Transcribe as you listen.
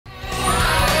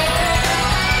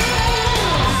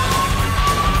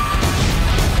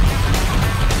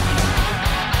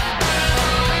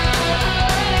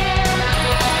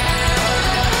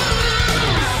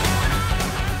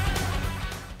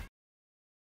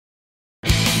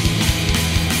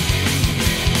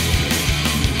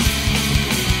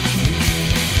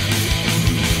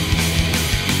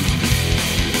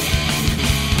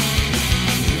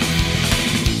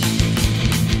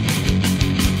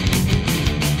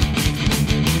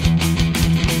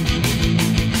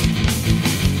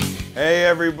Hey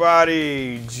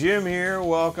everybody, Jim here.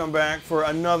 Welcome back for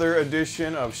another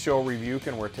edition of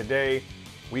SHOREVIEWKEN, where today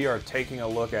we are taking a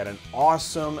look at an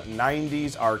awesome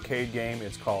 90s arcade game.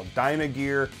 It's called Dyna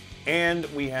Gear, and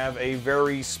we have a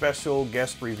very special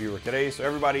guest reviewer today. So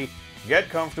everybody get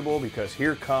comfortable because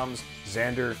here comes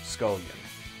Xander Scullion.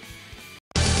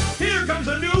 Here comes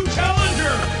a new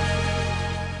challenger!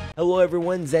 Hello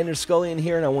everyone, Xander Scullion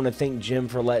here, and I want to thank Jim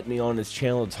for letting me on his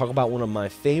channel to talk about one of my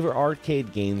favorite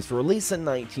arcade games released in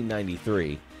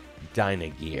 1993, Dyna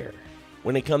Gear.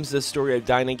 When it comes to the story of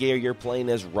Dyna Gear, you're playing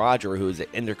as Roger, who is an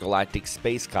intergalactic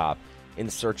space cop in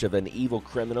search of an evil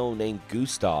criminal named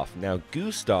Gustav. Now,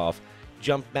 Gustav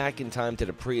jumped back in time to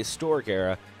the prehistoric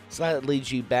era, so that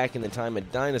leads you back in the time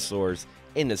of dinosaurs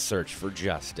in the search for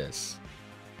justice.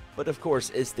 But of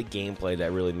course, it's the gameplay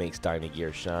that really makes Dyna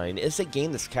Gear shine. It's a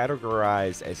game that's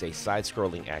categorized as a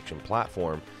side-scrolling action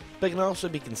platform, but can also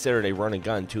be considered a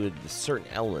run-and-gun to certain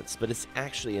elements, but it's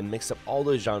actually a mix of all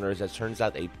those genres that turns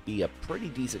out to be a pretty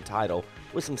decent title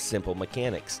with some simple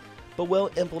mechanics. But well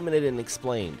implemented and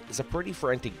explained, it's a pretty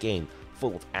frantic game,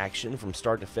 full of action from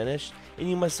start to finish, and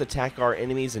you must attack our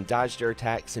enemies and dodge their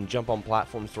attacks and jump on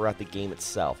platforms throughout the game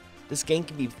itself. This game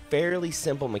can be fairly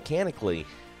simple mechanically,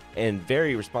 and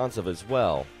very responsive as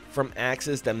well. From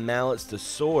axes to mallets to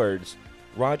swords,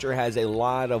 Roger has a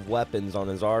lot of weapons on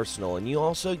his arsenal, and you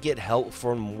also get help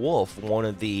from Wolf, one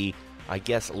of the, I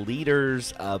guess,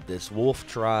 leaders of this wolf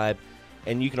tribe,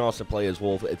 and you can also play as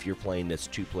Wolf if you're playing this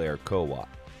two-player co-op.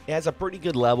 It has a pretty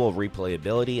good level of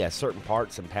replayability, has certain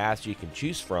parts and paths you can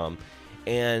choose from,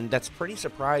 and that's pretty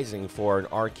surprising for an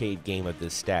arcade game of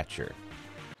this stature.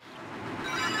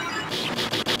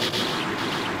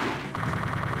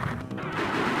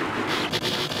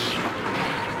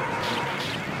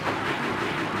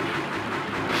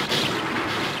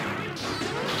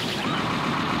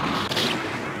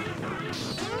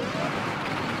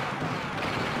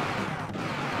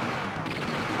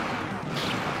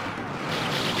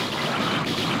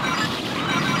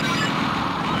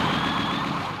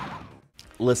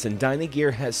 Listen, Dyna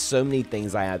Gear has so many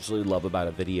things I absolutely love about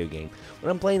a video game.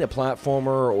 When I'm playing a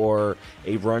platformer or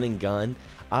a run and gun,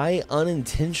 I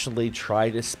unintentionally try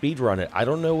to speedrun it. I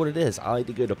don't know what it is. I like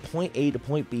to go to point A to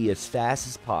point B as fast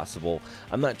as possible.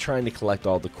 I'm not trying to collect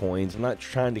all the coins. I'm not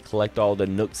trying to collect all the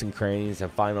nooks and crannies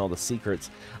and find all the secrets.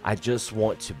 I just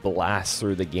want to blast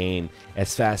through the game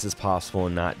as fast as possible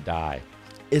and not die.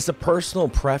 It's a personal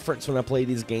preference when I play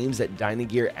these games that Dyna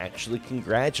Gear actually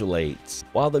congratulates.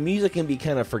 While the music can be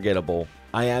kind of forgettable,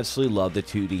 I absolutely love the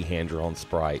 2D hand-drawn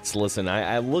sprites. Listen,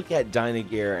 I look at Dyna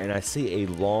Gear and I see a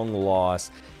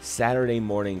long-lost Saturday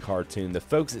morning cartoon. The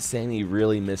folks at Sandy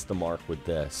really missed the mark with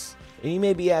this. And you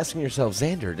may be asking yourself,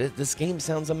 Xander, this game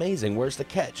sounds amazing. Where's the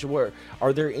catch?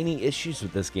 Are there any issues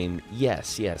with this game?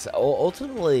 Yes.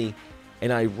 Ultimately,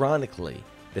 and ironically,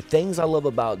 the things I love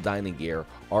about Dyna Gear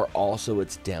are also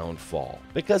its downfall.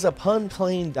 Because upon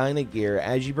playing Dyna Gear,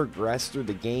 as you progress through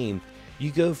the game,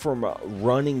 you go from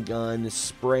run and gun,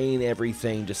 spraying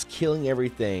everything, just killing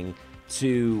everything,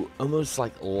 to almost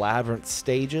like labyrinth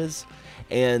stages.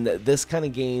 And this kind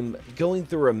of game, going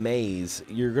through a maze,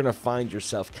 you're going to find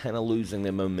yourself kind of losing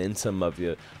the momentum of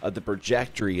the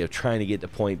trajectory of trying to get to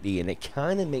point B. And it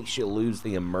kind of makes you lose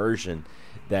the immersion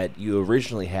that you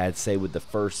originally had, say, with the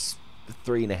first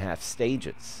 3.5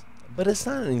 stages. But it's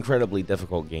not an incredibly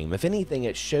difficult game. If anything,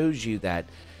 it shows you that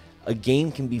a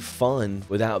game can be fun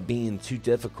without being too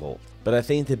difficult. But I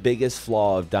think the biggest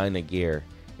flaw of Dyna Gear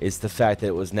is the fact that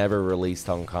it was never released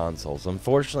on consoles.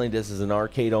 Unfortunately, this is an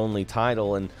arcade-only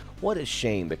title, and what a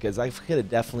shame, because I could have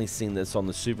definitely seen this on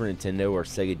the Super Nintendo or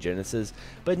Sega Genesis,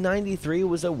 but 93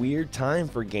 was a weird time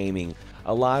for gaming.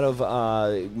 A lot of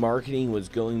marketing was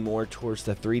going more towards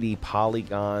the 3D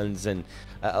polygons, and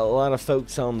a lot of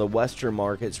folks on the Western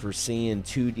markets were seeing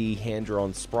 2D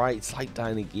hand-drawn sprites like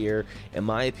Dyna Gear, in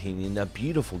my opinion, a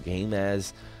beautiful game,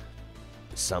 as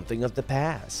something of the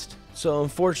past. So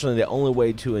unfortunately, the only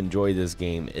way to enjoy this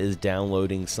game is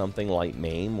downloading something like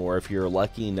MAME, or if you're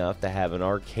lucky enough to have an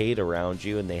arcade around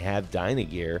you and they have Dyna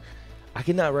Gear, I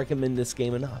cannot recommend this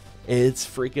game enough. It's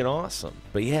freaking awesome.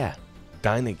 But yeah,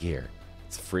 Dyna Gear.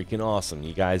 It's freaking awesome.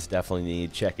 You guys definitely need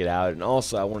to check it out. And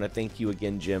also, I want to thank you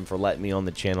again, Jim, for letting me on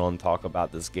the channel and talk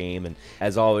about this game. And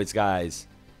as always, guys,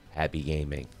 happy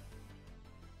gaming.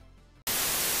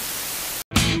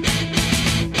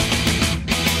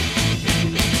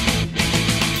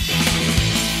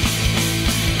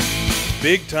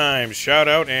 Big time shout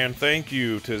out and thank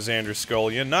you to Xander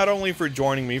Scullion, not only for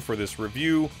joining me for this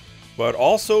review, but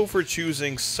also for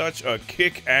choosing such a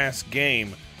kick-ass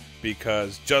game,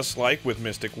 because just like with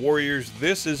Mystic Warriors,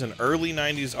 this is an early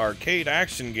 90s arcade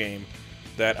action game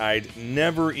that I'd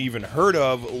never even heard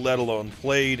of, let alone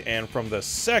played, and from the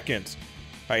second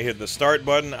I hit the start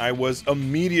button, I was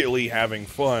immediately having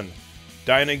fun.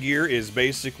 Dyna Gear is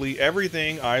basically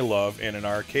everything I love in an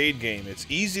arcade game. It's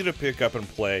easy to pick up and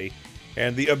play,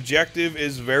 and the objective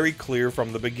is very clear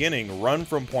from the beginning. Run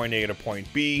from point A to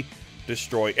point B,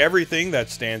 destroy everything that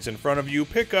stands in front of you,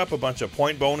 pick up a bunch of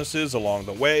point bonuses along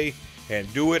the way,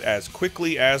 and do it as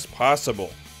quickly as possible.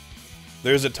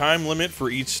 There's a time limit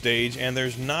for each stage, and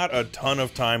there's not a ton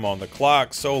of time on the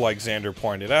clock, so like Xander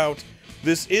pointed out,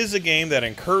 this is a game that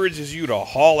encourages you to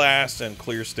haul ass and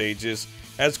clear stages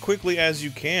as quickly as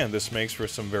you can. This makes for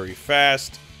some very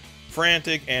fast,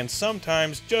 frantic, and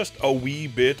sometimes just a wee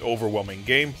bit overwhelming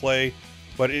gameplay,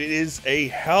 but it is a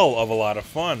hell of a lot of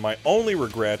fun. My only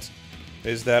regret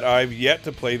is that I've yet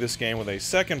to play this game with a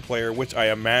second player, which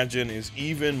I imagine is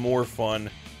even more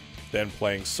fun than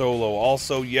playing solo.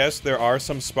 Also, yes, there are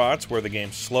some spots where the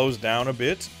game slows down a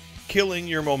bit, killing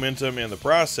your momentum in the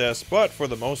process, but for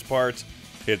the most part,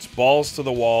 it's balls to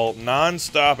the wall,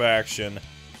 non-stop action,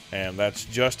 and that's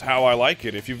just how I like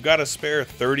it. If you've got a spare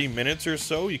 30 minutes or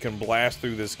so, you can blast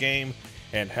through this game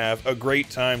and have a great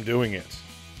time doing it.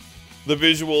 The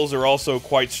visuals are also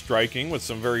quite striking, with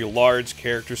some very large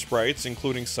character sprites,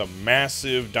 including some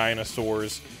massive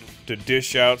dinosaurs to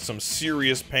dish out some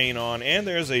serious paint on, and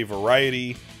there's a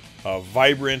variety of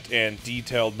vibrant and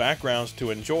detailed backgrounds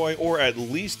to enjoy, or at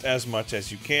least as much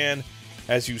as you can,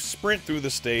 as you sprint through the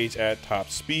stage at top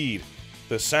speed.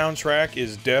 The soundtrack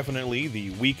is definitely the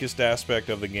weakest aspect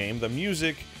of the game. The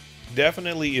music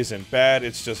definitely isn't bad,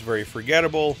 it's just very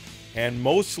forgettable, and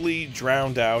mostly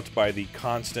drowned out by the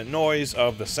constant noise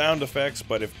of the sound effects,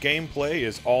 but if gameplay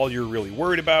is all you're really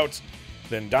worried about,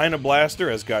 then Dyna Blaster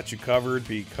has got you covered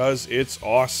because it's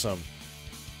awesome.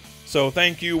 So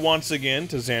thank you once again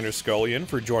to Xander Scullion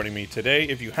for joining me today.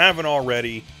 If you haven't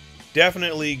already,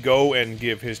 definitely go and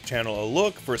give his channel a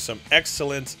look for some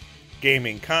excellent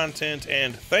gaming content,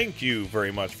 and thank you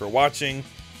very much for watching.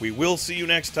 We will see you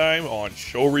next time on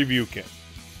SHOREVIEWKEN.